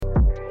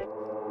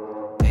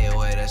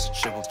that's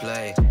a triple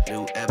play.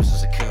 New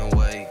episodes, I couldn't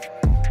wait.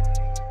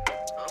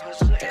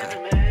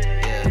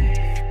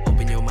 Yeah,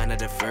 open your mind at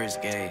the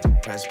first gate.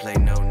 Press play,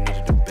 no need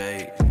to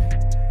debate.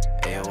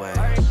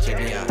 AOA, check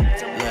me out.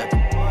 Look,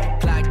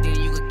 plugged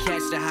in, you can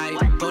catch the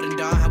hype. Golden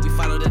Dawn, how we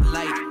follow the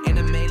light.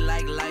 Anime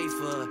like life,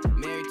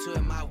 married to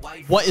it, my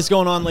wife. What is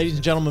going on, ladies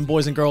and gentlemen,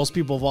 boys and girls,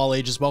 people of all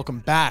ages? Welcome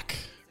back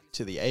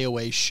to the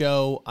AOA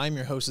show. I'm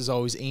your host, as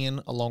always,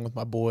 Ian, along with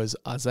my boys,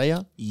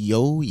 Isaiah.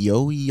 Yo.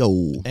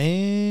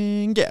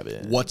 And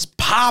Gavin. What's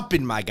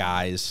poppin', my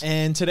guys?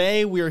 And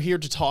today we are here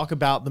to talk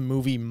about the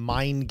movie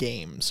Mind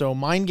Game. So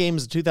Mind Game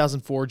is a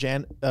 2004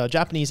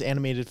 Japanese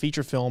animated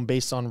feature film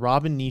based on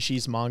Robin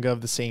Nishi's manga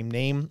of the same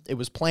name. It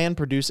was planned,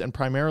 produced, and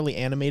primarily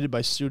animated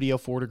by Studio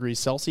 4 Degrees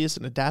Celsius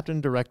and adapted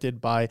and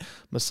directed by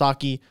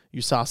Masaki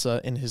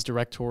Yusasa in his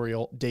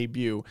directorial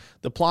debut.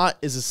 The plot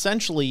is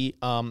essentially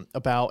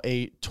about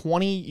a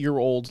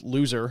 20-year-old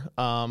loser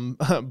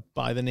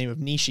by the name of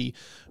Nishi,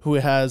 who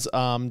has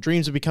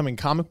dreams of becoming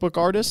comic book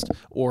artist,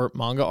 or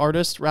manga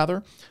artist,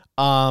 rather,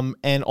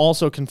 and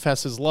also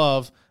confesses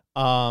love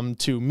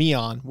to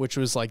Mion, which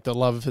was like the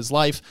love of his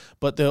life.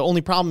 But the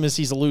only problem is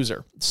he's a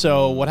loser.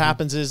 So what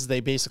happens is they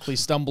basically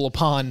stumble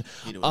upon,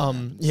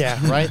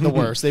 the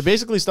worst. They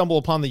basically stumble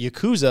upon the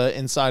Yakuza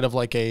inside of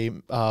like a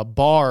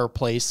bar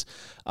place,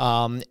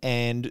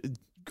 and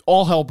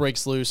all hell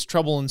breaks loose.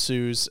 Trouble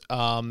ensues.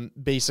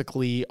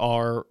 Basically,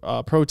 our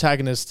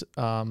protagonist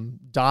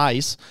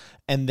dies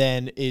and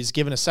then is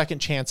given a second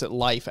chance at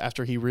life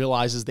after he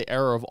realizes the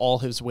error of all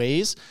his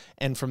ways.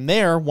 And from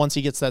there, once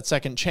he gets that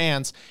second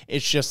chance,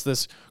 it's just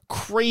this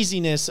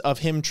craziness of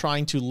him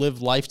trying to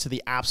live life to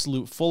the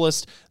absolute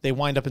fullest. They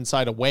wind up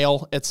inside a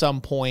whale at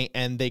some point,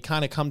 and they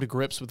kind of come to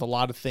grips with a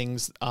lot of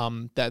things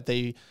that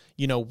they,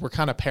 were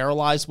kind of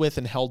paralyzed with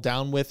and held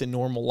down with in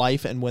normal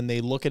life. And when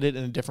they look at it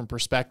in a different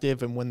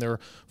perspective, and when they're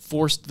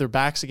forced their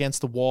backs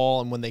against the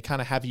wall, and when they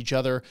kind of have each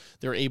other,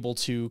 they're able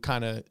to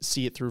kind of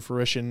see it through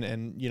fruition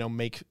and,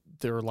 make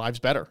their lives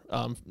better,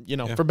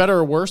 for better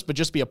or worse, but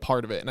just be a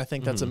part of it. And I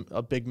think that's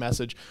a big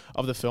message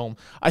of the film.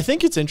 I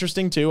think it's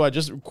interesting too. I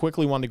just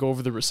quickly wanted to go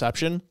over the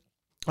reception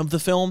of the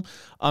film,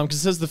 because it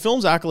says the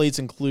film's accolades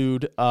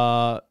include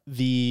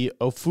the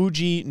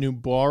Ofuji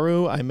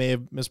Nubaru, I may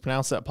have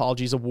mispronounced that,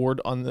 apologies,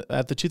 award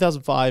at the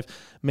 2005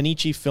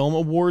 Mainichi Film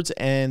Awards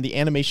and the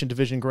Animation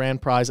Division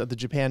Grand Prize at the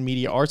Japan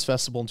Media Arts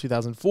Festival in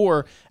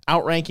 2004,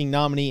 outranking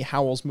nominee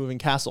Howl's Moving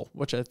Castle,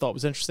 which I thought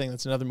was interesting.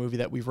 That's another movie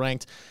that we've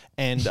ranked,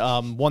 and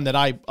one that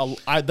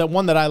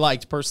I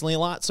liked personally a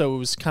lot. So it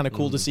was kind of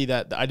cool to see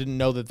that. I didn't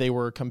know that they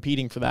were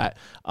competing for that,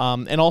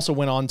 and also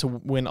went on to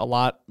win a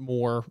lot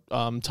more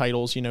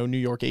titles. New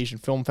York Asian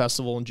Film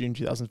Festival in June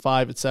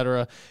 2005,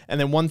 etc. And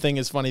then one thing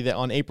is funny that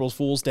on April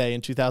Fool's Day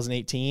in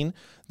 2018,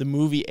 the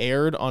movie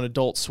aired on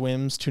Adult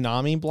Swim's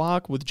Toonami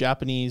block with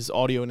Japanese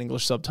audio and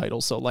English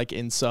subtitles. So like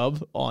in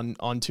sub on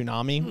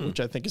Toonami,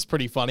 which I think is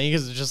pretty funny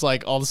because it's just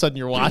like all of a sudden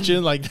you're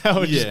watching, like that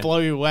would just blow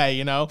you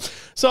away,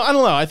 So I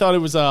don't know. I thought it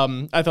was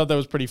I thought that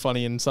was pretty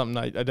funny and something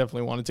I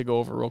definitely wanted to go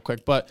over real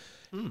quick. But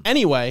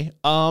anyway,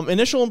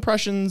 initial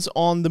impressions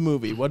on the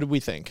movie. What did we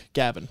think?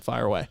 Gavin,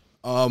 fire away.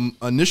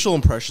 Initial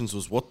impressions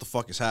was what the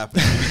fuck is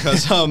happening,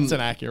 because it's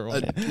an accurate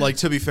one. Like,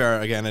 to be fair,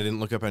 again, I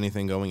didn't look up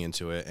anything going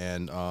into it,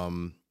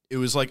 and it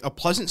was like a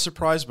pleasant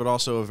surprise, but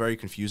also a very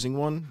confusing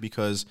one,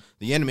 because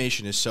the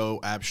animation is so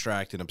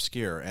abstract and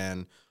obscure.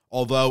 And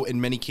although in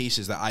many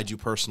cases that I do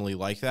personally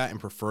like that and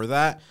prefer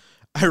that,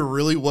 I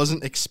really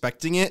wasn't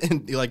expecting it,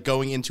 and like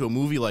going into a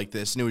movie like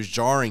this, and it was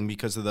jarring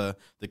because of the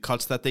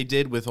cuts that they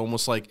did with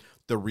almost like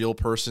the real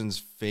person's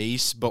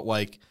face, but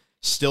like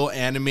still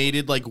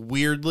animated like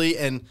weirdly.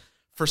 And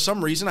for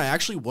some reason, I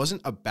actually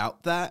wasn't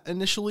about that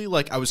initially.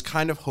 Like, I was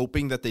kind of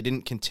hoping that they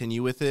didn't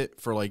continue with it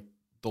for, like,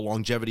 the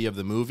longevity of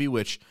the movie,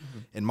 which,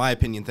 in my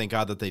opinion, thank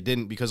God that they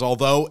didn't, because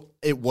although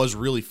it was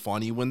really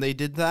funny when they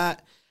did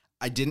that,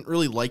 I didn't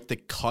really like the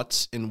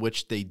cuts in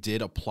which they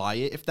did apply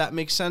it, if that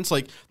makes sense.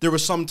 Like, there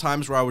was some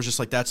times where I was just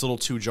like, that's a little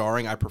too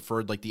jarring. I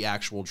preferred, like, the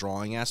actual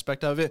drawing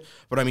aspect of it.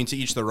 But, I mean, to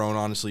each their own,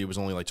 honestly, it was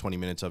only, like, 20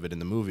 minutes of it in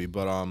the movie.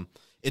 But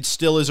it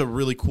still is a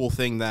really cool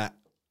thing that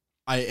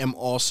I am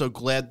also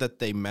glad that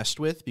they messed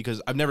with,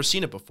 because I've never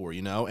seen it before,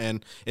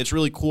 and it's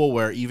really cool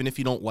where even if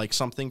you don't like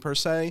something per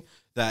se,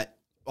 that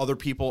other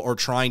people are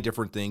trying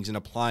different things and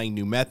applying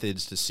new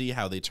methods to see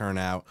how they turn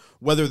out.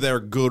 Whether they're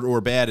good or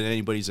bad in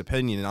anybody's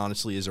opinion,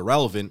 honestly, is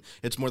irrelevant.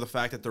 It's more the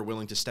fact that they're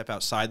willing to step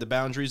outside the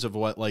boundaries of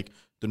what, like,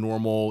 the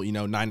normal,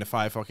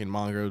 9-to-5 fucking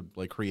manga,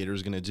 like, creator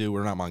is going to do,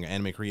 or not manga,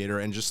 anime creator.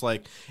 And just,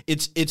 like,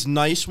 it's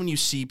nice when you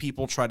see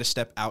people try to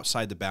step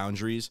outside the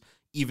boundaries,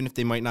 even if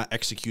they might not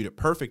execute it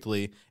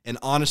perfectly. And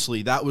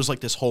honestly, that was like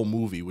this whole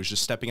movie, was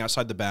just stepping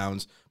outside the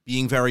bounds,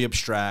 being very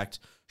abstract,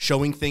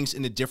 showing things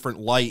in a different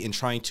light, and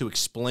trying to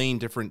explain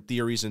different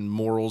theories and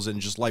morals and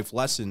just life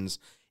lessons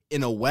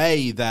in a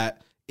way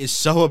that is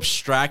so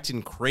abstract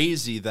and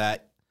crazy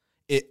that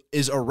it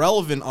is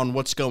irrelevant on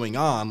what's going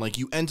on. Like,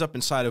 you end up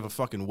inside of a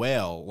fucking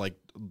whale, like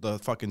the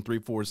fucking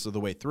 3/4 of the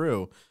way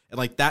through. And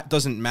like that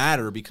doesn't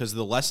matter because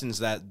the lessons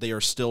that they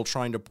are still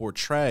trying to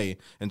portray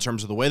in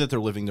terms of the way that they're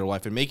living their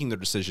life and making their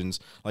decisions,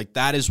 like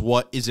that is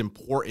what is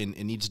important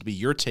and needs to be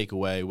your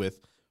takeaway with,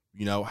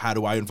 you know, how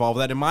do I involve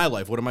that in my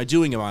life? What am I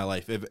doing in my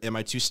life? Am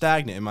I too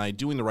stagnant? Am I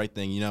doing the right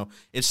thing? You know,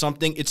 it's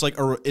something, it's like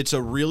it's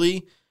a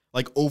really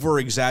like over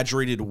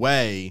exaggerated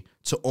way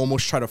to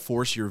almost try to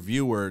force your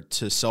viewer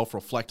to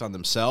self-reflect on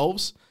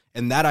themselves.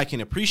 And that I can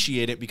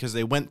appreciate it because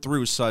they went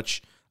through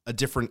such a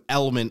different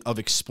element of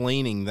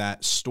explaining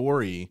that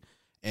story,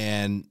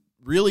 and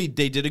really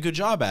they did a good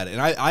job at it.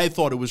 And I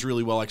thought it was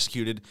really well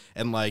executed.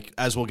 And like,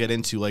 as we'll get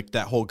into, like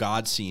that whole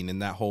God scene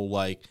and that whole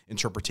like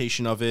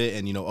interpretation of it,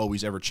 and, you know,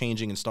 always ever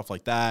changing and stuff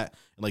like that.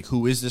 And like,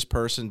 who is this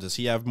person? Does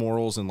he have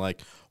morals? And like,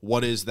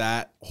 what is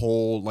that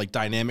whole like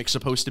dynamic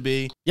supposed to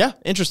be? Yeah,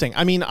 interesting.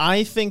 I mean,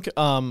 I think,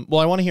 well,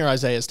 I want to hear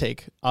Isaiah's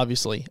take,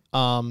 obviously.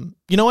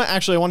 You know what?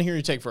 Actually, I want to hear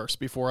your take first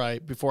before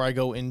I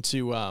go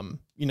into,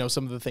 you know,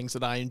 some of the things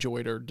that I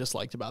enjoyed or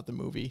disliked about the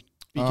movie.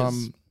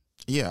 Because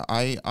yeah,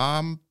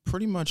 I'm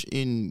pretty much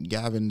in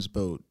Gavin's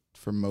boat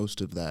for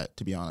most of that,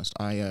 to be honest.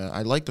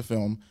 I like the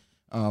film.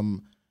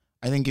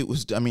 I think it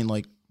was, I mean,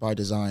 like, by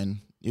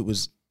design, it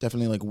was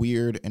definitely, like,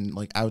 weird and,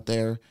 like, out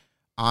there.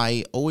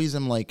 I always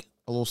am, like,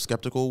 a little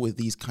skeptical with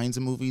these kinds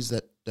of movies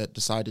that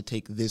decide to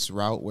take this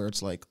route where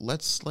it's, like,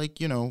 let's, like,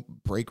 you know,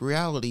 break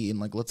reality and,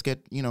 like, let's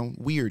get, you know,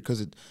 weird.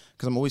 Because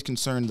I'm always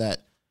concerned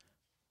that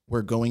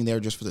we're going there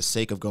just for the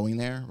sake of going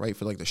there, right?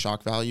 For, like, the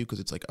shock value,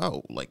 because it's like,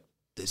 oh, like,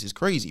 this is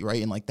crazy,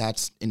 right? And like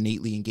that's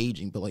innately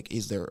engaging, but like,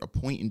 is there a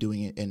point in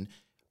doing it? And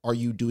are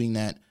you doing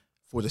that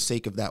for the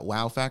sake of that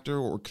wow factor,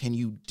 or can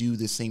you do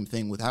the same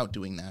thing without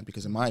doing that?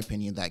 Because in my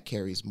opinion, that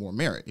carries more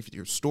merit. If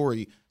your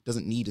story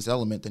doesn't need this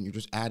element, then you're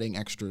just adding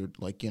extra,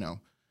 like, you know,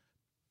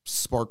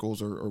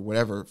 sparkles or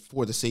whatever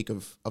for the sake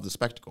of the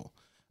spectacle.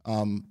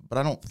 But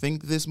I don't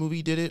think this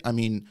movie did it. I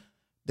mean,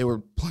 there were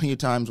plenty of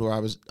times where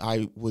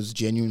I was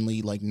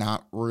genuinely like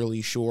not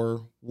really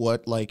sure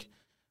what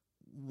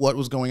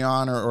was going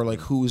on or like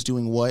who was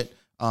doing what.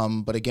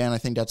 But again, I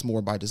think that's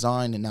more by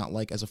design and not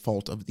like as a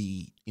fault of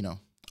the, you know,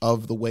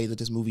 of the way that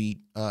this movie,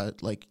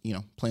 like, you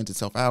know, plans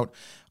itself out.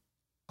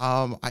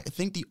 I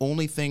think the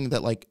only thing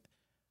that like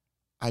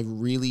I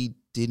really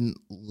didn't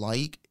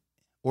like,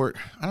 or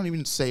I wouldn't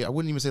even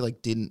say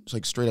like didn't,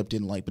 like straight up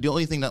didn't like, but the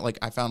only thing that like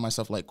I found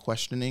myself like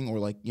questioning or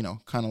like, you know,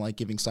 kind of like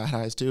giving side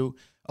eyes to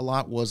a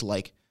lot was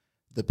like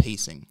the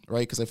pacing,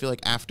 right? Because I feel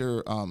like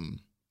after,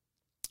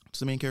 what's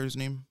the main character's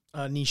name?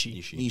 Nishi.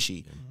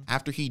 Nishi.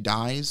 After he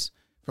dies,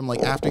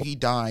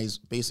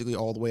 basically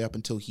all the way up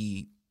until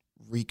he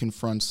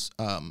reconfronts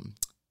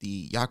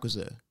the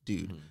Yakuza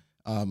dude.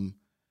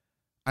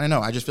 I don't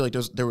know. I just feel like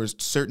there was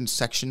certain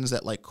sections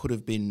that like could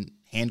have been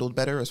handled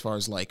better as far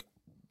as like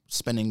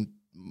spending,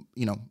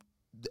 you know,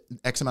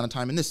 X amount of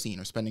time in this scene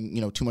or spending,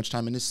 you know, too much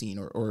time in this scene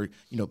or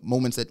you know,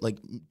 moments that like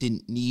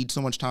didn't need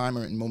so much time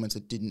or in moments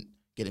that didn't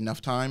get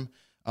enough time.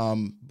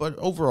 But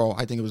overall,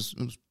 I think it was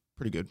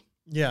pretty good.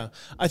 Yeah,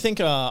 I think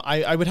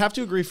I would have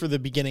to agree for the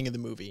beginning of the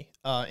movie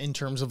in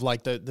terms of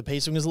like the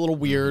pacing was a little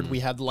weird. We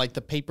had like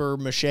the paper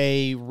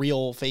mache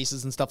real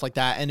faces and stuff like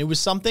that. And it was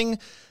something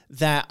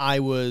that I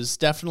was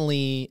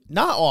definitely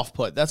not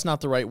off-put. That's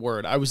not the right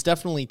word. I was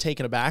definitely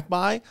taken aback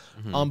by,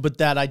 but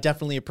that I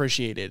definitely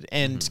appreciated.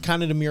 And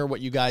kind of to mirror what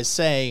you guys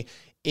say,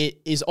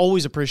 it is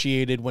always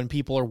appreciated when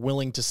people are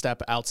willing to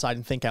step outside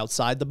and think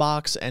outside the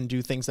box and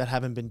do things that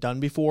haven't been done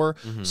before,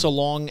 so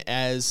long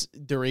as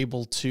they're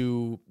able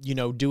to, you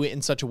know, do it in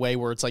such a way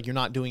where it's like you're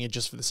not doing it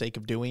just for the sake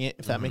of doing it,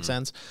 if that makes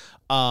sense.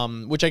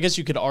 Which I guess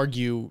you could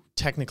argue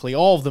technically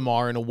all of them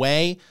are in a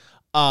way.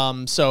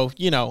 So,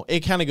 you know, it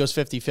kind of goes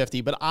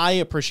 50-50, but I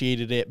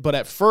appreciated it. But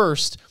at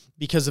first,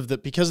 because of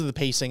the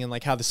pacing and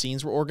like how the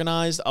scenes were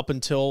organized up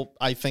until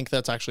I think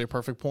that's actually a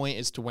perfect point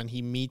as to when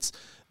he meets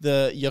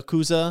the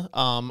Yakuza.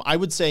 I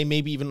would say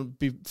maybe even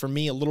for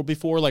me a little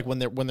before, like when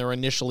they're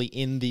initially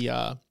in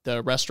the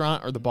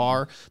restaurant or the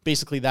bar,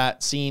 basically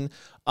that scene.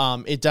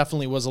 It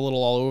definitely was a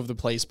little all over the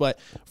place, but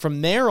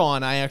from there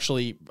on, I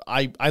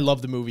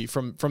love the movie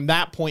from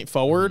that point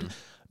forward.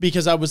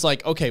 Because I was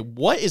like, okay,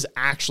 what is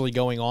actually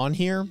going on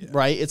here,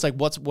 right? It's like,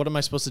 what am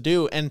I supposed to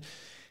do? And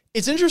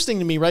it's interesting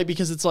to me, right?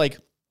 Because it's like,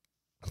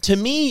 to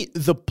me,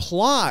 the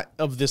plot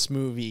of this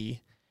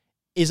movie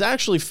is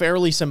actually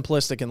fairly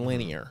simplistic and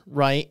linear,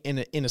 right?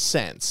 In a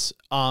sense,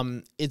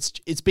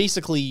 it's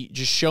basically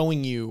just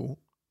showing you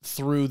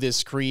through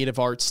this creative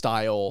art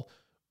style,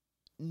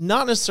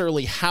 not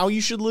necessarily how you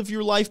should live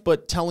your life,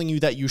 but telling you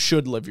that you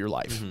should live your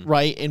life,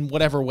 right? In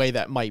whatever way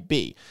that might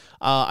be.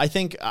 I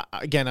think,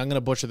 again, I'm going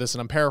to butcher this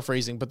and I'm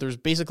paraphrasing, but there's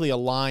basically a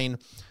line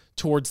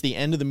towards the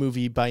end of the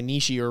movie by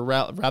Nishi, or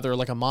rather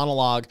like a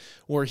monologue,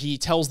 where he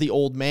tells the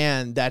old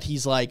man that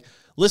he's like,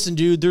 listen,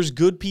 dude, there's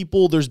good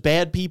people, there's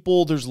bad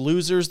people, there's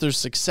losers, there's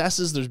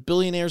successes, there's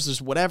billionaires,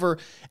 there's whatever.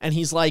 And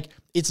he's like,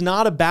 it's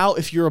not about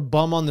if you're a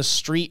bum on the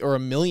street or a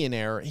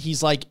millionaire.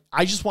 He's like,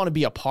 I just want to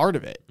be a part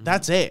of it.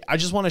 That's it. I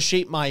just want to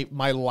shape my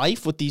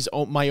life with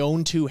my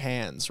own two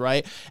hands,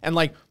 right? And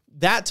like,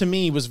 that to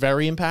me was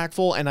very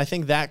impactful. And I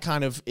think that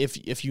kind of,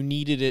 if you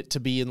needed it to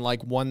be in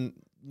like one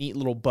neat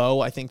little bow,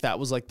 I think that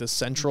was like the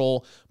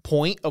central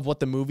point of what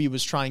the movie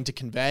was trying to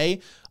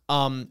convey.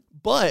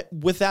 But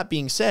with that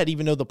being said,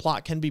 even though the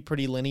plot can be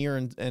pretty linear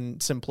and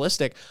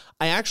simplistic,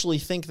 I actually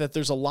think that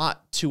there's a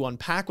lot to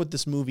unpack with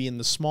this movie in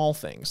the small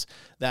things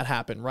that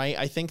happen, right?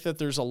 I think that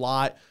there's a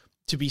lot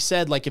to be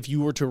said, like if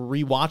you were to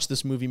rewatch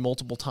this movie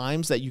multiple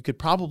times, that you could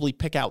probably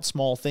pick out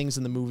small things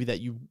in the movie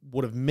that you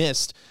would have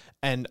missed.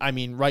 And I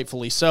mean,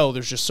 rightfully so,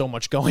 there's just so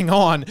much going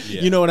on.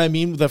 Yeah. You know what I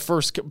mean? The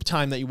first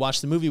time that you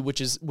watch the movie,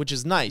 which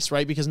is nice,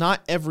 right? Because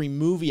not every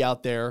movie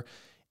out there,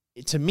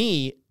 to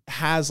me,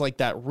 has like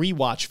that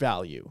rewatch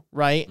value,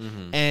 right?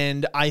 Mm-hmm.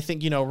 And I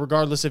think, you know,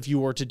 regardless if you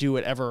were to do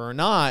it ever or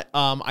not,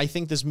 I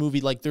think this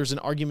movie, like there's an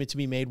argument to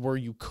be made where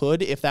you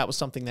could, if that was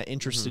something that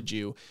interested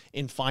you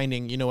in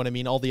finding, you know what I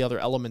mean, all the other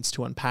elements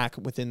to unpack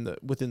within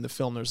the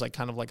film. There's like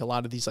kind of like a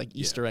lot of these like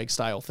Easter egg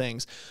style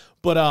things.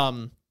 But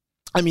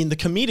I mean, the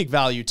comedic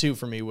value too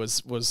for me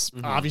was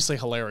obviously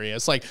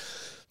hilarious. Like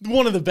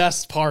one of the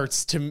best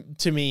parts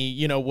to me,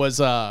 you know, was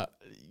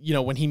you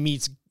know, when he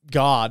meets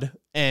God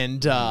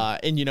and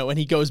you know, and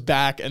he goes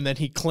back and then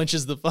he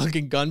clenches the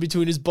fucking gun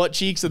between his butt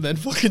cheeks and then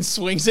fucking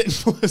swings it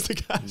and blows the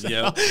guys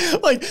out.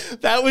 Like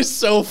that was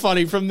so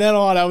funny. From then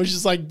on, I was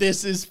just like,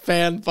 this is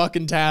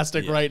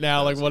fan-fucking-tastic right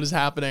now. Like what is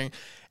happening?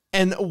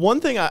 And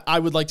one thing I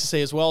would like to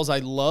say as well is I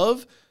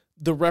love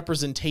the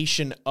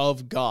representation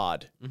of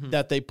God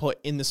that they put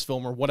in this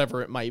film or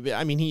whatever it might be.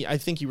 I mean, I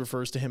think he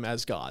refers to him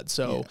as God.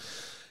 So,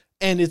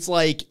 and it's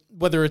like,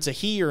 whether it's a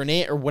he or an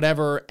it or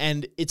whatever.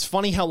 And it's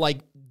funny how like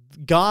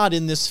God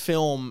in this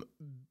film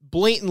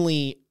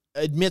blatantly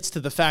admits to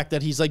the fact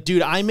that he's like,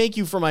 dude, I make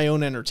you for my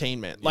own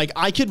entertainment. Like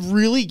I could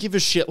really give a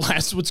shit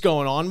less what's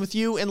going on with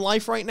you in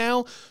life right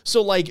now.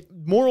 So like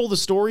moral of the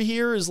story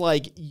here is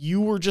like, you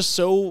were just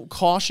so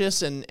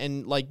cautious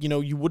and like, you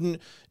know, you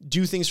wouldn't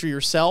do things for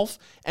yourself.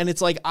 And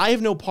it's like, I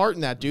have no part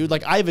in that, dude.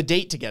 Like I have a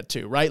date to get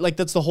to, right? Like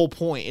that's the whole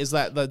point, is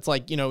that's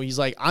like, you know, he's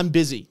like, I'm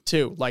busy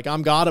too. Like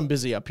I'm God, I'm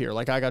busy up here.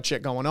 Like I got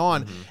shit going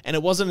on. And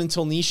it wasn't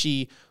until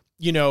Nishi,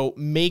 you know,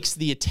 makes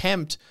the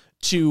attempt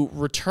to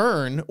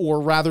return,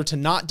 or rather to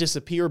not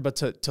disappear, but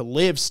to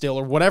live still,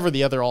 or whatever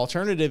the other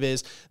alternative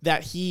is,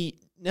 that he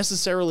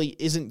necessarily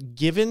isn't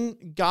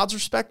given God's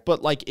respect,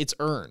 but like it's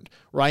earned,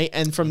 right?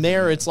 And from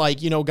there, it's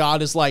like, you know,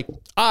 God is like,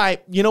 all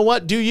right, you know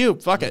what, do you,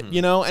 fuck it,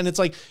 you know? And it's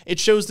like, it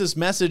shows this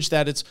message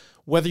that it's,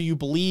 whether you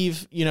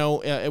believe, you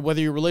know,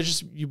 whether you're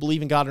religious, you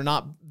believe in God or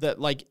not,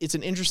 that like, it's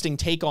an interesting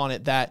take on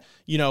it that,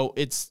 you know,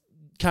 it's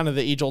kind of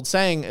the age-old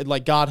saying,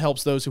 like God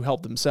helps those who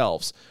help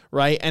themselves,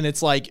 right? And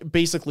it's like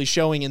basically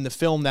showing in the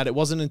film that it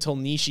wasn't until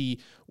Nishi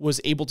was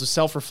able to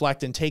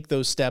self-reflect and take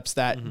those steps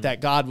that that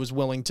God was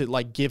willing to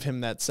like give him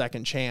that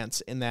second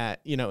chance in that,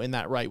 you know, in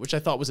that right, which I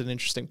thought was an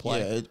interesting play.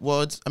 Yeah,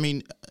 well, it's, I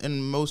mean,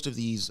 in most of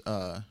these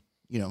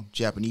you know,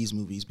 Japanese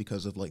movies,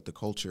 because of like the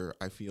culture,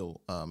 I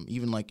feel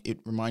even like it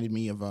reminded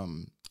me of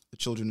The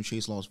Children Who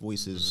Chase Lost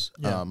Voices.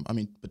 I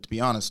mean, but to be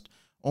honest,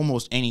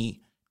 almost any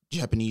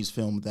Japanese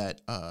film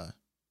that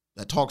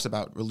that talks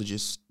about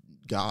religious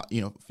God, you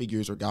know,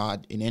 figures or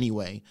God in any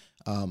way,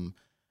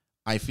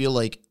 I feel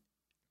like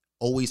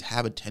always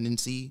have a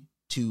tendency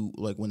to,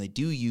 like, when they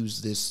do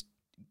use this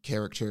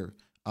character,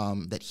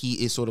 that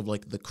he is sort of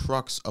like the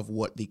crux of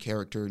what the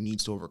character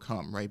needs to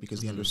overcome, right?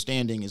 Because the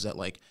understanding is that,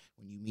 like,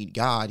 when you meet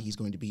God, he's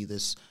going to be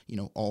this, you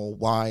know, all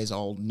wise,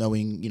 all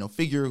knowing, you know,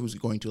 figure who's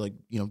going to, like,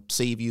 you know,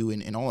 save you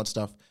and all that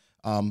stuff.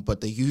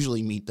 But they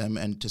usually meet them,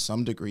 and to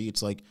some degree,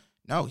 it's like,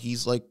 no,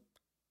 he's like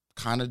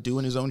kind of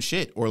doing his own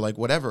shit or like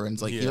whatever, and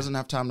it's like he doesn't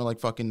have time to like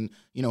fucking,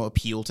 you know,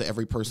 appeal to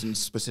every person's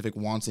specific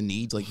wants and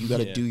needs. Like you got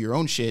to do your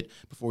own shit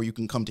before you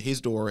can come to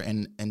his door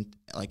and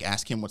like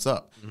ask him what's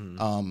up.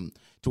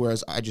 To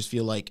whereas I just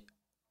feel like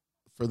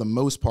for the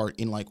most part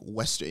in like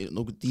Western,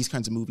 these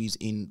kinds of movies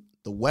in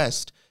the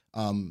West,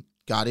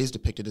 God is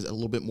depicted as a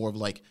little bit more of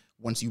like,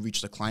 once you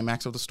reach the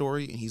climax of the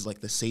story and he's like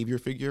the savior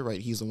figure, right?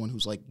 He's the one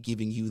who's like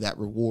giving you that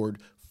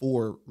reward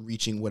for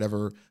reaching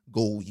whatever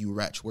goal you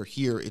reach. Where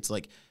here it's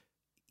like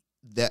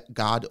that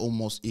God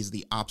almost is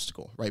the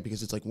obstacle, right?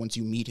 Because it's like once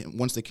you meet him,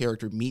 once the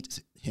character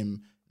meets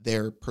him,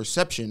 their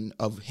perception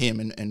of him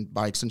and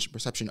by extension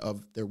perception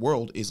of their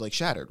world is like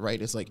shattered,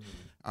 right? It's like,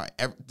 all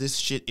right, this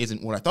shit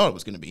isn't what I thought it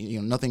was going to be. You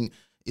know, nothing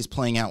is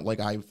playing out like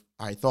I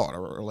thought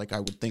or like I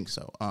would think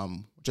so.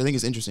 Which I think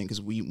is interesting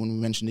because when we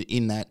mentioned it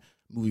in that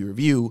movie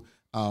review,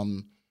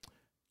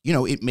 you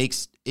know, it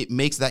makes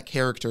that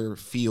character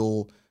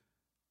feel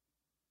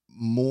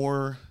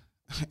more.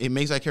 It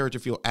makes that character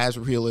feel as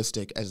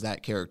realistic as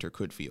that character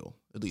could feel,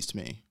 at least to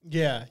me.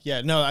 Yeah.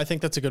 No, I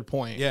think that's a good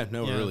point. Yeah,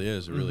 no, it really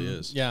is. It really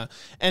is. Yeah.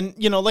 And,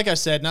 you know, like I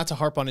said, not to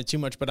harp on it too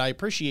much, but I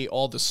appreciate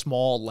all the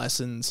small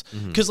lessons.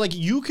 Because, like,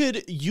 you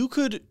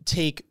could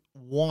take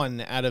one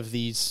out of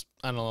these,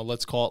 I don't know,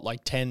 let's call it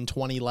like 10,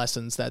 20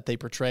 lessons that they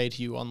portray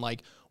to you on,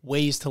 like,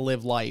 ways to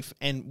live life.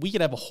 And we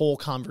could have a whole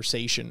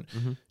conversation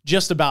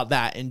just about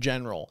that in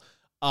general.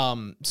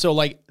 So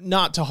like,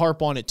 not to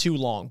harp on it too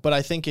long, but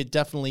I think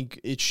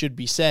it should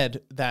be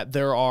said that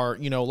there are,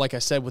 like I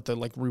said, with the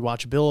like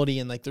rewatchability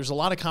and like, there's a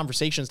lot of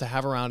conversations to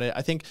have around it.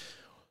 I think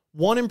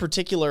one in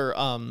particular,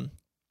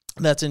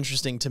 that's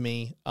interesting to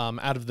me,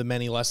 out of the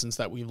many lessons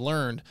that we've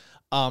learned,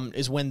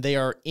 is when they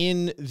are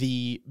in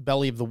the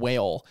belly of the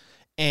whale.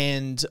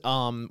 And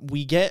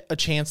we get a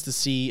chance to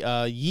see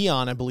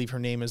Yeon, I believe her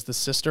name is, the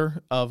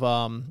sister of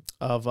Yeon.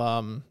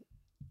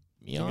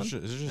 Is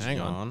it just Hang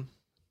Yeon? on.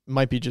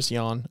 Might be just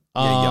Yeon.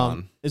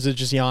 Yeon. Is it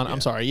just Yeon? Yeah.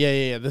 I'm sorry.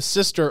 Yeah. The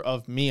sister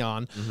of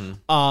Mion.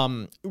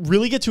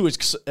 Really get to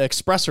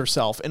express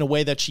herself in a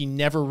way that she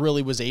never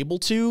really was able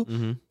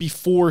to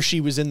before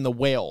she was in the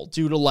whale,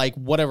 due to like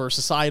whatever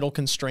societal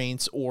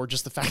constraints or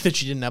just the fact that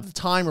she didn't have the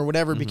time or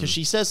whatever, because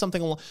she says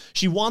something,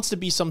 she wants to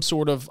be some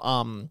sort of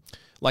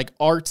like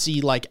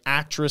artsy, like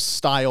actress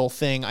style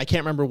thing. I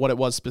can't remember what it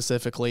was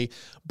specifically,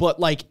 but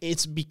like,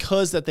 it's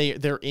because that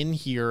they're in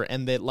here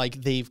and that like,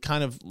 they've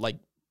kind of like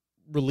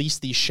release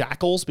these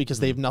shackles because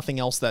they have nothing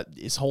else that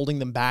is holding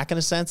them back in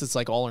a sense. It's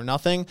like all or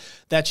nothing,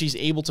 that she's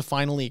able to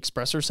finally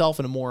express herself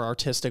in a more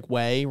artistic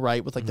way,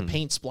 right? With like the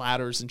paint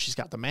splatters, and she's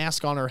got the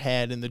mask on her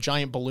head and the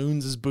giant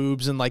balloons as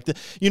boobs and like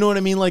you know what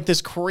I mean? Like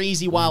this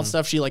crazy wild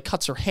stuff. She like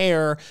cuts her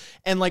hair.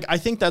 And like, I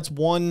think that's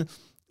one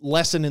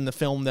lesson in the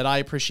film that I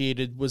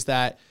appreciated, was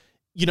that,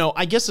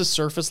 I guess a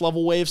surface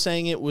level way of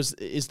saying it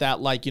is that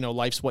like,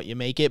 life's what you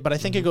make it. But I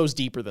think it goes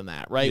deeper than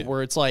that, right? Yeah.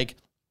 Where it's like,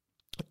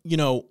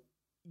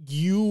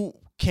 you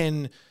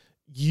can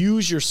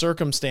use your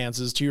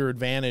circumstances to your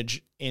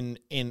advantage in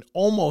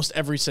almost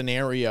every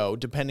scenario,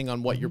 depending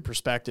on what your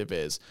perspective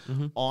is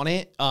on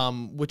it,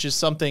 which is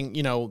something,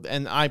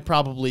 and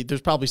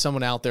there's probably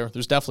someone out there,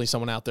 there's definitely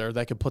someone out there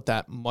that could put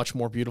that much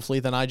more beautifully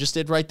than I just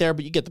did right there,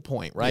 but you get the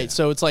point, right? Yeah.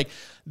 So it's like,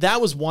 that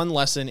was one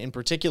lesson in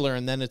particular.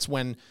 And then it's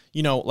when,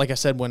 like I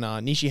said, when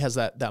Nishi has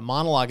that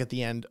monologue at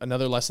the end,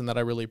 another lesson that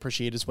I really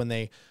appreciate is when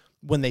they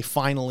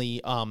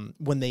finally,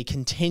 when they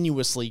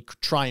continuously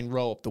try and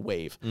row up the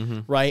wave,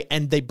 right?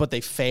 But they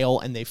fail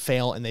and they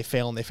fail and they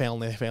fail and they fail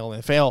and they fail and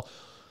they fail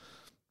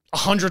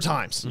 100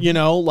 times,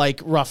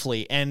 like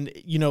roughly. And,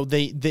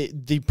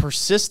 the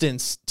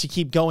persistence to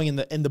keep going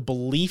and the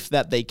belief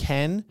that they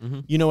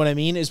can, you know what I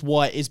mean, is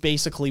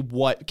basically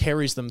what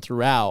carries them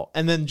throughout.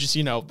 And then just,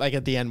 like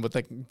at the end with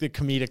the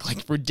comedic,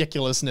 like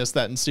ridiculousness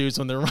that ensues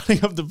when they're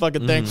running up the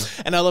fucking thing.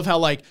 And I love how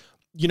like,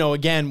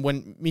 again,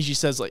 when Nishi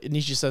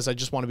says, I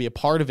just want to be a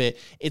part of it,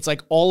 it's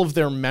like all of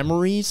their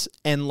memories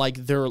and like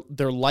their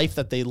life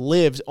that they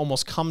lived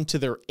almost come to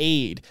their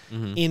aid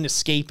in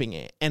escaping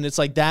it. And it's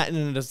like that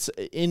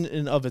in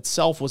and of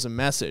itself was a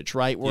message,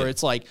 right? Where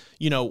it's like,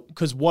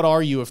 because what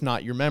are you if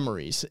not your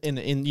memories?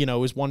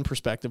 Is one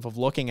perspective of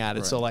looking at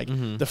it. Right. So like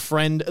the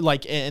friend,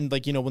 like, and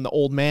like, when the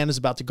old man is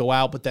about to go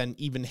out, but then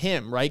even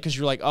him, right? Because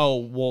you're like, oh,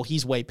 well,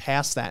 he's way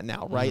past that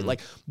now, right? Like,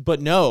 but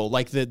no,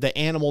 like the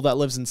animal that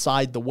lives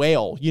inside the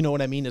whale, you know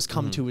what I mean, has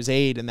come to his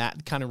aid, and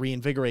that kind of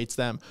reinvigorates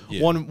them.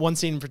 Yeah. One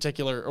scene in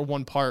particular, or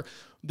one part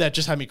that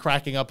just had me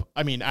cracking up,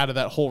 I mean, out of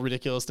that whole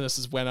ridiculousness,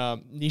 is when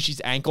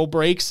Nishi's ankle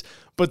breaks,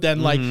 but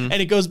then like, and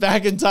it goes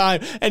back in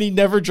time, and he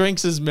never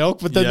drinks his milk,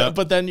 but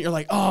then you're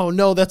like, oh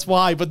no, that's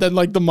why. But then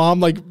like the mom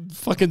like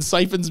fucking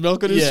siphons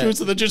milk in his food,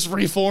 so that just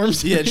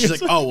reforms. Yeah, she's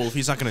like, oh well, if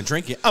he's not gonna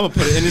drink it, I'm gonna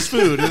put it in his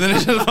food, and then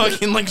it's just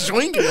fucking like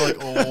swinging. You're like,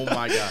 oh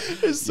my god,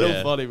 it's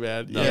so funny,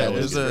 man.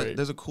 There's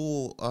a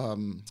cool,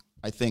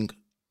 I think,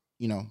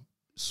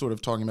 sort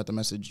of talking about the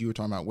message you were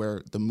talking about,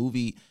 where the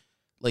movie,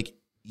 like,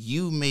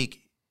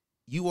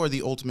 you are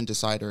the ultimate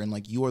decider, and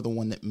like, you are the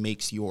one that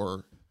makes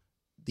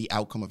the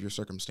outcome of your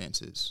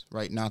circumstances,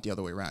 right? Not the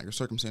other way around. Your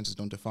circumstances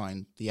don't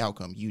define the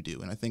outcome, you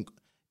do. And I think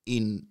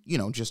in,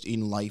 just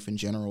in life in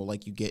general,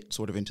 like, you get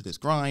sort of into this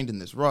grind, in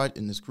this rut,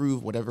 in this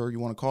groove, whatever you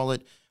want to call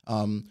it,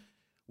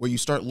 where you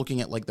start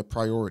looking at like the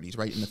priorities,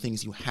 right? And the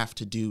things you have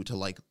to do to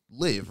like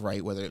live,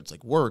 right? Whether it's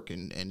like work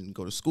and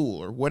go to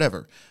school or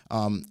whatever.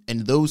 And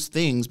those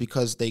things,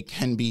 because they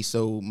can be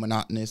so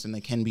monotonous and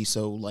they can be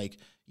so like,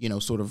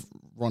 sort of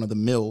run of the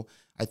mill,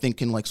 I think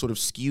can like sort of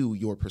skew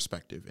your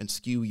perspective and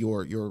skew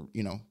your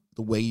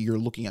the way you're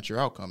looking at your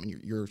outcome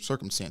and your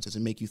circumstances,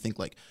 and make you think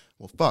like,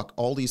 well, fuck,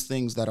 all these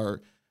things that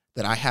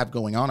I have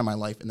going on in my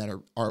life and that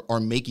are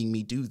making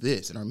me do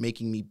this and are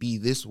making me be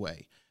this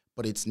way.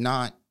 But it's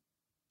not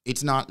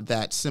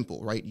that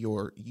simple, right?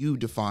 You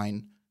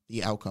define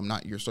the outcome,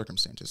 not your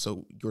circumstances.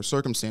 So your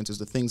circumstances,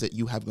 the things that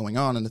you have going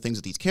on and the things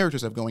that these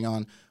characters have going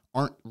on,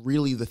 aren't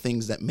really the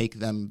things that make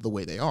them the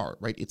way they are,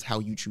 right? It's how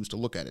you choose to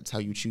look at it. It's how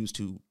you choose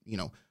to,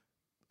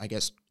 I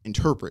guess,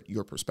 interpret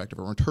your perspective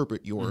or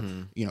interpret your,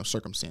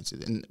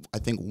 circumstances. And I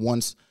think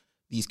once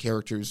these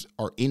characters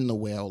are in the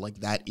whale,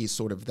 like, that is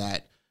sort of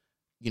that,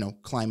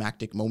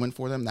 climactic moment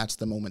for them. That's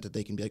the moment that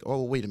they can be like,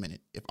 oh, wait a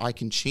minute. If I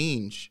can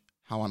change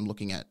how I'm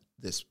looking at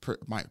this,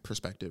 my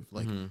perspective,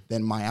 like,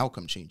 then my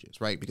outcome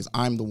changes, right? Because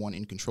I'm the one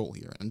in control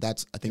here. And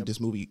that's, I think this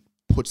movie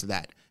puts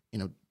that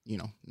in a,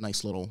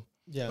 nice little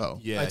Yeah. bow.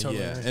 Yeah, I totally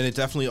yeah. agree. And it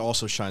definitely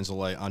also shines a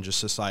light on just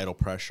societal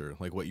pressure,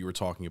 like what you were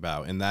talking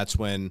about. And that's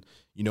when,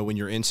 you know, when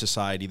you're in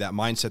society, that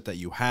mindset that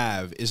you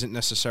have isn't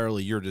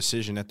necessarily your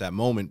decision at that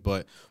moment,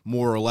 but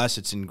more or less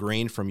it's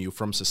ingrained from you,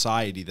 from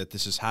society, that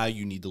this is how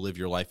you need to live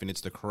your life and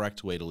it's the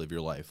correct way to live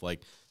your life.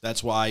 Like,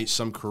 that's why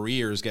some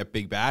careers get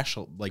big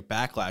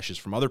backlashes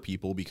from other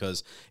people,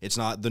 because it's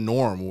not the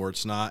norm, or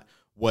it's not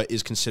what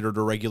is considered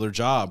a regular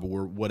job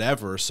or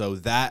whatever. So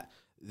that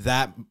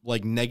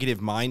like negative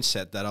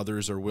mindset that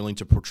others are willing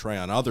to portray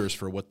on others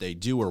for what they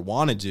do or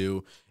want to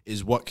do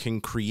is what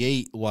can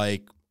create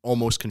like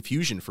almost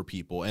confusion for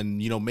people,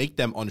 and, you know, make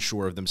them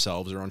unsure of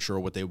themselves or unsure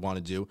of what they want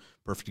to do.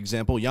 Perfect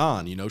example,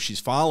 Jan, you know, she's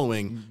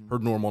following her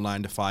normal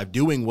 9 to 5,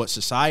 doing what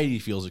society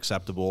feels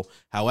acceptable.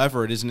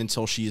 However, it isn't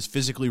until she is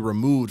physically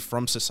removed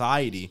from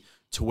society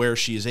to where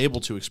she is able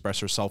to express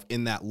herself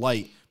in that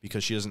light,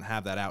 because she doesn't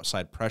have that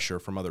outside pressure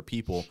from other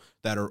people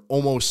that are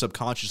almost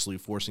subconsciously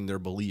forcing their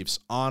beliefs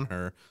on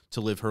her to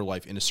live her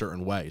life in a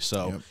certain way.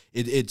 So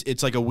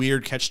it's like a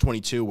weird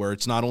catch-22 where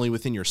it's not only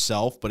within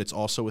yourself, but it's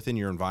also within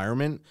your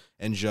environment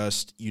and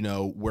just, you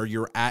know, where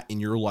you're at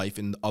in your life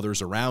and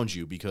others around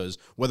you, because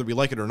whether we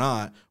like it or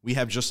not, we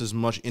have just as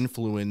much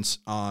influence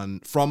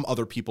from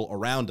other people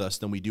around us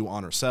than we do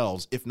on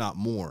ourselves, if not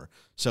more.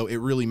 So it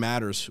really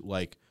matters,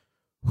 like,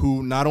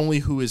 not only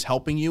who is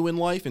helping you in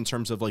life in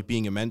terms of like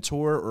being a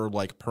mentor or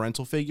like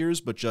parental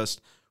figures, but just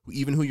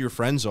even who your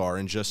friends are,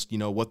 and just, you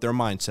know, what their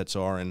mindsets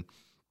are.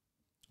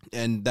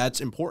 And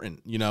that's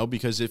important, you know,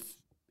 because if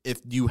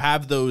you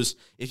have those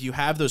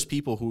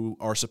people who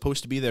are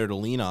supposed to be there to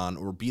lean on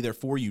or be there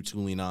for you to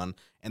lean on,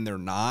 and they're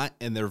not,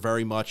 and they're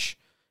very much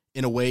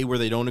in a way where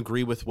they don't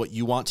agree with what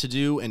you want to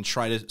do and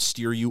try to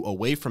steer you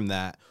away from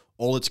that,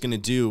 all it's going to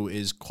do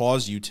is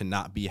cause you to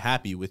not be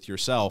happy with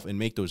yourself and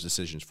make those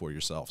decisions for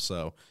yourself.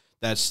 So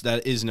that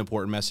is an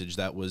important message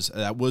that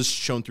was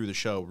shown through the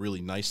show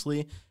really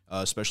nicely,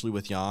 especially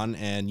with Jan.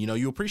 And, you know,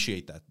 you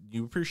appreciate that.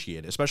 You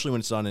appreciate it, especially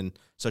when it's done in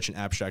such an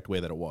abstract way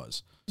that it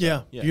was.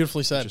 Yeah,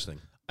 beautifully said. Interesting.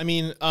 I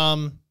mean,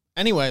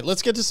 anyway,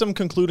 let's get to some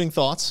concluding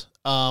thoughts.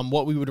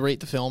 What we would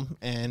rate the film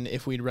and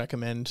if we'd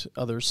recommend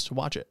others to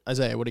watch it.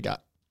 Isaiah, what do you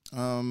got?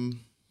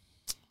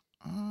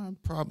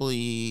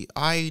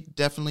 I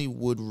definitely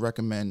would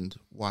recommend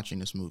watching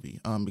this movie,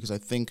 because I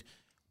think,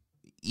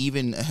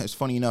 even as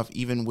funny enough,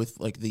 even with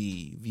like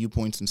the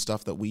viewpoints and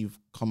stuff that we've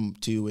come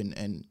to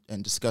and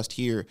discussed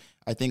here,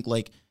 I think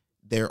like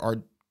there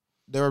are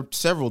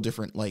several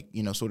different, like,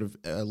 you know, sort of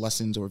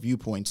lessons or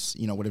viewpoints,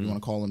 you know, whatever you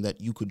want to call them,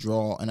 that you could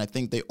draw, and I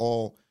think they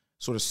all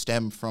sort of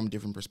stem from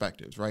different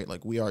perspectives, right?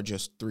 Like, we are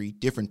just 3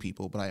 different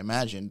people, but I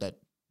imagine that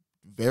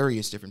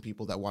various different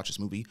people that watch this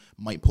movie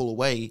might pull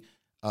away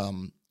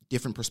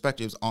different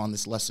perspectives on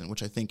this lesson,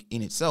 which I think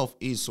in itself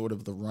is sort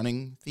of the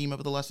running theme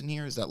of the lesson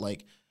here, is that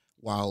like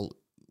while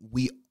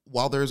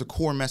there's a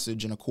core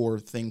message and a core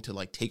thing to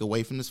like take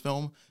away from this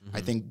film,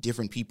 I think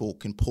different people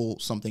can pull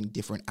something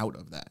different out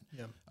of that.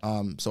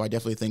 Yeah. So I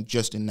definitely think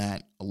just in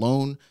that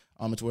alone,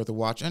 it's worth a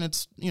watch, and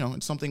it's, you know,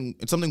 it's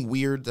something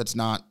weird that's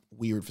not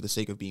weird for the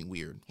sake of being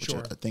weird, which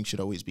I think should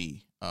always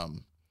be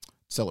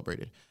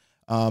celebrated.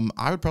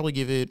 I would probably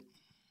give it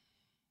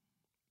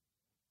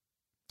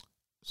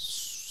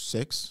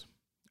 6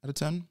 out of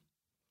 10.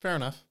 Fair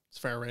enough. It's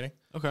a fair rating.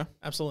 Okay.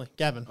 Absolutely.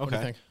 Gavin, what do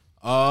you think?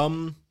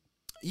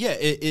 Yeah,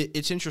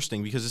 it's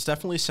interesting because it's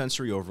definitely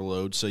sensory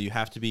overload, so you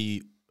have to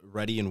be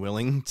ready and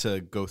willing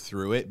to go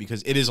through it,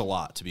 because it is a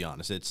lot, to be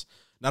honest. It's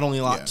not only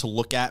a lot to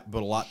look at,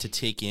 but a lot to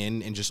take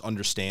in and just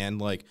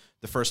understand. Like,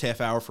 the first half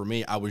hour for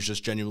me, I was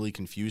just genuinely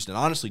confused and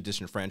honestly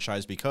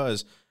disenfranchised,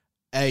 because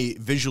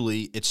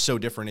visually it's so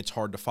different, it's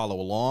hard to follow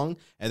along,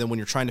 and then when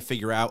you're trying to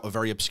figure out a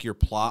very obscure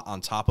plot on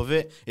top of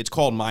it, it's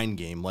called mind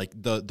game. Like,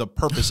 the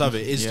purpose of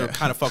it is to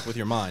kind of fuck with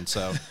your mind,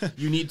 so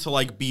you need to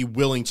like be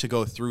willing to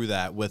go through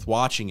that with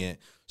watching it.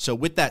 So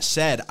with that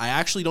said, I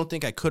actually don't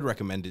think I could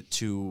recommend it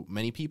to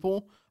many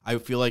people. I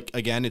feel like,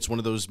 again, it's one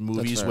of those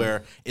movies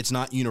where it's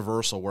not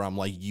universal, where I'm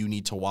like, you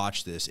need to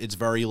watch this. It's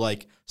very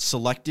like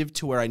selective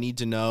to where I need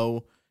to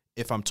know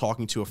if I'm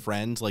talking to a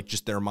friend, like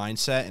just their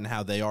mindset and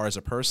how they are as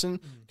a person,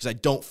 because I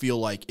don't feel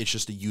like it's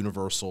just a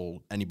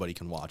universal, anybody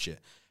can watch it.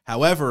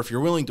 However, if you're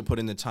willing to put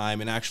in the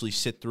time and actually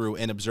sit through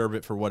and observe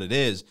it for what it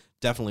is,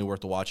 definitely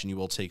worth the watch, and you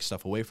will take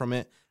stuff away from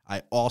it.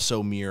 I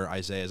also mirror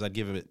Isaiah's. I'd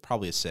give it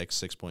probably a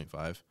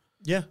 6.5.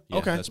 Yeah,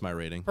 okay. That's my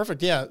rating.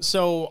 Perfect, yeah.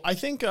 So I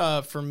think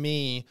for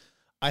me,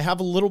 I have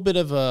a little bit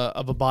of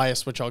a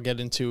bias, which I'll get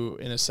into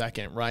in a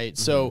second, right?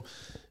 So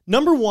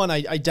number one,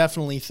 I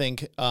definitely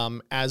think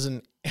as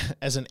an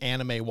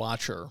anime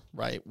watcher,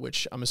 right,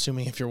 which I'm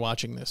assuming if you're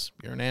watching this,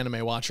 you're an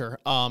anime watcher,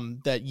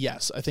 that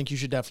yes, I think you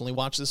should definitely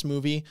watch this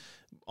movie,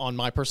 on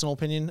my personal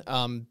opinion,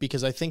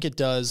 because I think it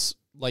does,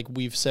 like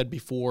we've said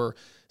before,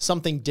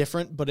 something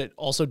different, but it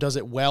also does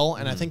it well.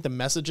 And I think the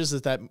messages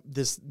that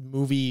this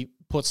movie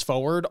puts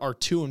forward are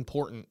too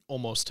important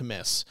almost to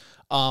miss.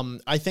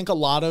 I think a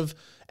lot of,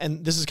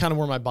 and this is kind of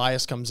where my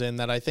bias comes in,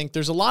 that I think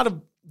there's a lot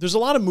of there's a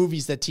lot of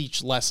movies that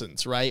teach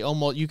lessons, right?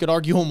 Almost, you could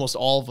argue almost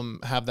all of them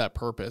have that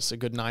purpose, a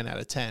good 9 out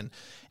of 10.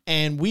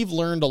 And we've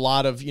learned a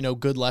lot of,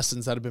 good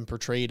lessons that have been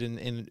portrayed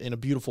in a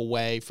beautiful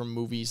way from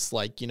movies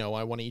like,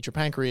 I Want to Eat Your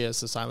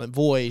Pancreas, A Silent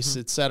Voice,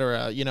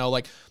 etc.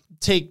 Like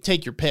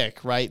take your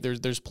pick, right?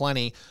 There's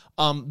plenty.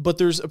 But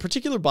there's a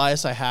particular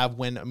bias I have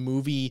when a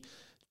movie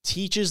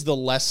teaches the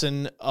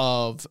lesson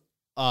of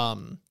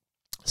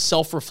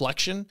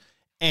self-reflection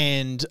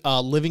and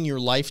living your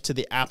life to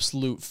the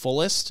absolute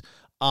fullest.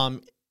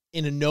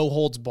 In a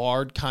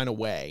no-holds-barred kind of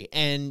way.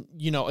 And,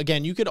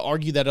 again, you could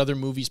argue that other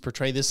movies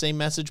portray the same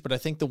message, but I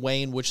think the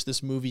way in which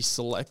this movie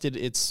selected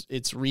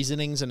its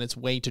reasonings and its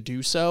way to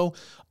do so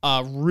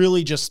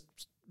really just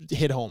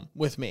hit home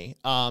with me.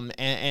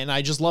 And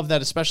I just love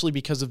that, especially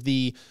because of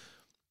the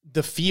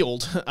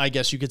field, I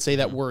guess you could say,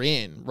 that we're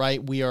in,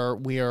 right? We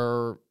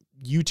are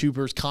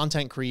YouTubers,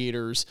 content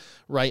creators,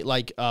 right?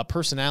 Like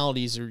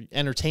personalities or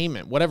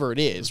entertainment, whatever it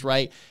is,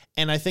 right?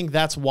 And I think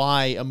that's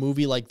why a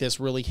movie like this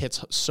really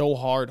hits so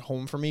hard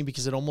home for me,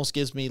 because it almost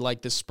gives me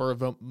like this spur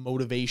of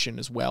motivation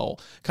as well,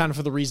 kind of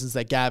for the reasons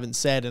that Gavin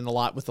said, and a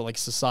lot with the like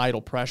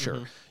societal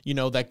pressure,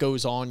 that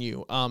goes on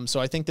you. So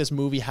I think this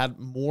movie had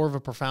more of a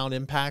profound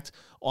impact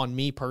on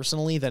me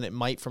personally than it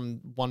might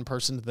from one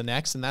person to the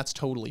next, and that's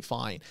totally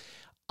fine.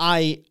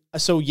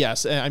 So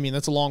yes, I mean,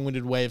 that's a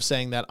long-winded way of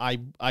saying that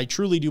I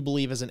truly do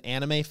believe as an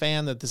anime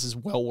fan that this is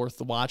well worth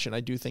the watch, and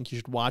I do think you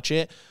should watch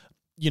it.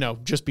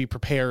 Just be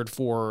prepared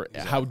for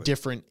how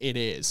different it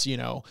is,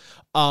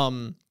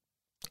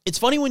 It's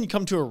funny when you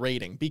come to a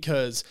rating,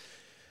 because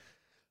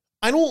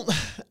I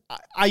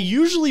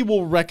usually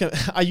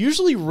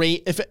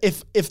rate,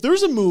 if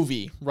there's a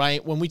movie,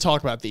 right, when we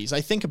talk about these,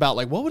 I think about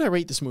like, what would I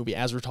rate this movie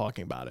as we're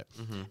talking about it?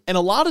 And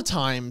a lot of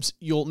times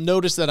you'll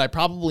notice that I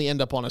probably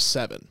end up on a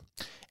 7.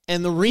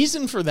 And the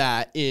reason for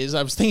that is,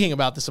 I was thinking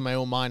about this in my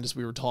own mind as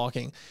we were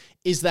talking,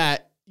 is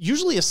that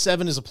usually a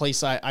 7 is a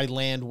place I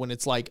land when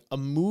it's like a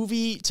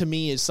movie to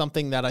me is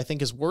something that I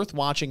think is worth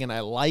watching and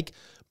I like,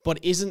 but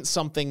isn't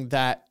something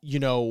that,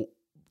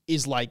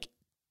 is like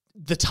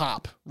the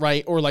top,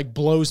 right? Or like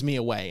blows me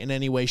away in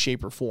any way,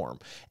 shape, or form.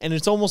 And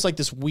it's almost like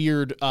this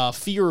weird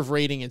fear of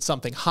rating it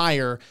something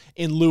higher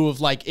in lieu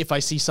of like, if I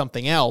see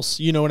something else,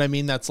 you know what I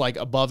mean, that's like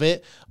above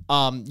it.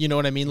 You know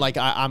what I mean? Like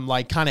I'm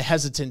like kind of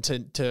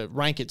hesitant to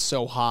rank it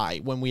so high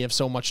when we have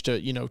so much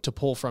to, to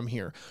pull from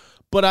here.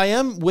 But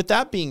with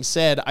that being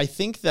said, I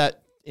think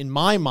that in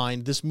my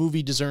mind, this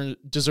movie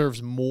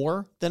deserves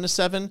more than a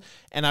 7,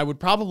 and I would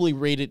probably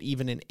rate it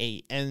even an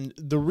 8. And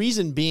the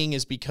reason being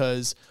is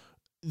because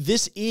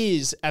this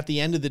is, at the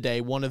end of the day,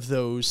 one of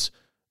those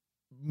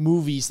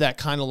movies that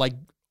kind of like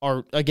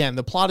are, again,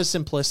 the plot is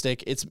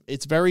simplistic.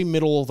 It's very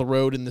middle of the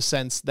road in the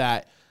sense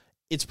that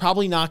it's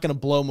probably not going to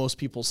blow most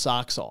people's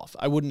socks off.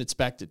 I wouldn't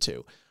expect it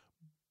to.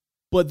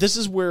 But this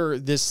is where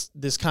this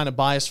kind of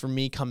bias for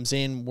me comes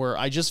in, where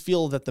I just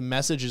feel that the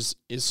message is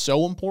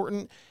so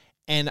important.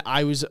 And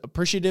I was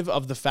appreciative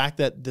of the fact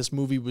that this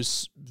movie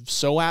was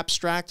so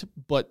abstract,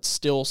 but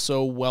still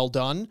so well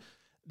done,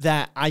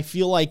 that I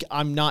feel like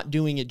I'm not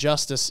doing it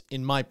justice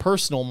in my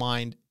personal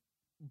mind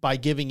by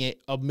giving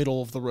it a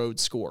middle of the road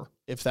score,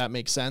 if that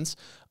makes sense.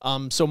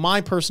 So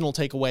my personal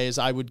takeaway is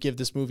I would give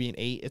this movie an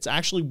 8. It's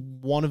actually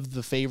one of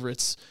the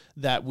favorites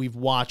that we've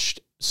watched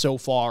so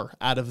far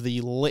out of the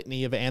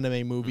litany of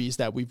anime movies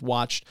that we've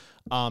watched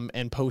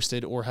and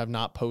posted or have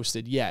not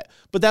posted yet.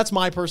 But that's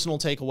my personal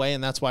takeaway,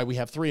 and that's why we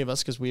have 3 of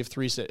us, because we have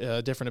 3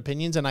 different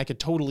opinions, and I could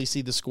totally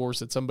see the scores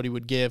that somebody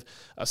would give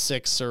a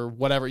 6 or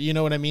whatever. You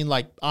know what I mean?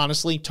 Like,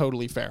 honestly,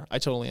 totally fair. I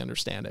totally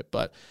understand it.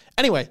 But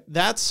anyway,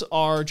 that's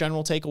our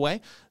general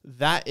takeaway.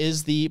 That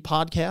is the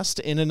podcast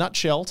in a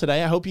nutshell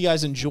today. I hope you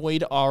guys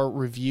enjoyed our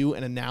review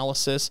and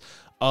analysis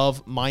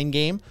of Mind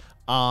Game.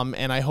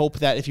 And I hope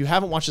that if you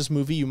haven't watched this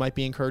movie, you might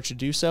be encouraged to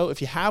do so. If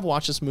you have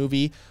watched this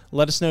movie,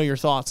 let us know your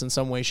thoughts in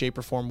some way, shape,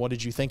 or form. What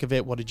did you think of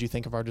it? What did you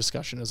think of our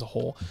discussion as a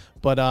whole?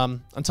 But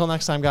until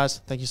next time, guys,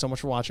 thank you so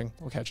much for watching.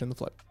 We'll catch you in the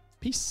flip.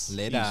 Peace.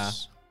 Later.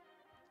 Peace.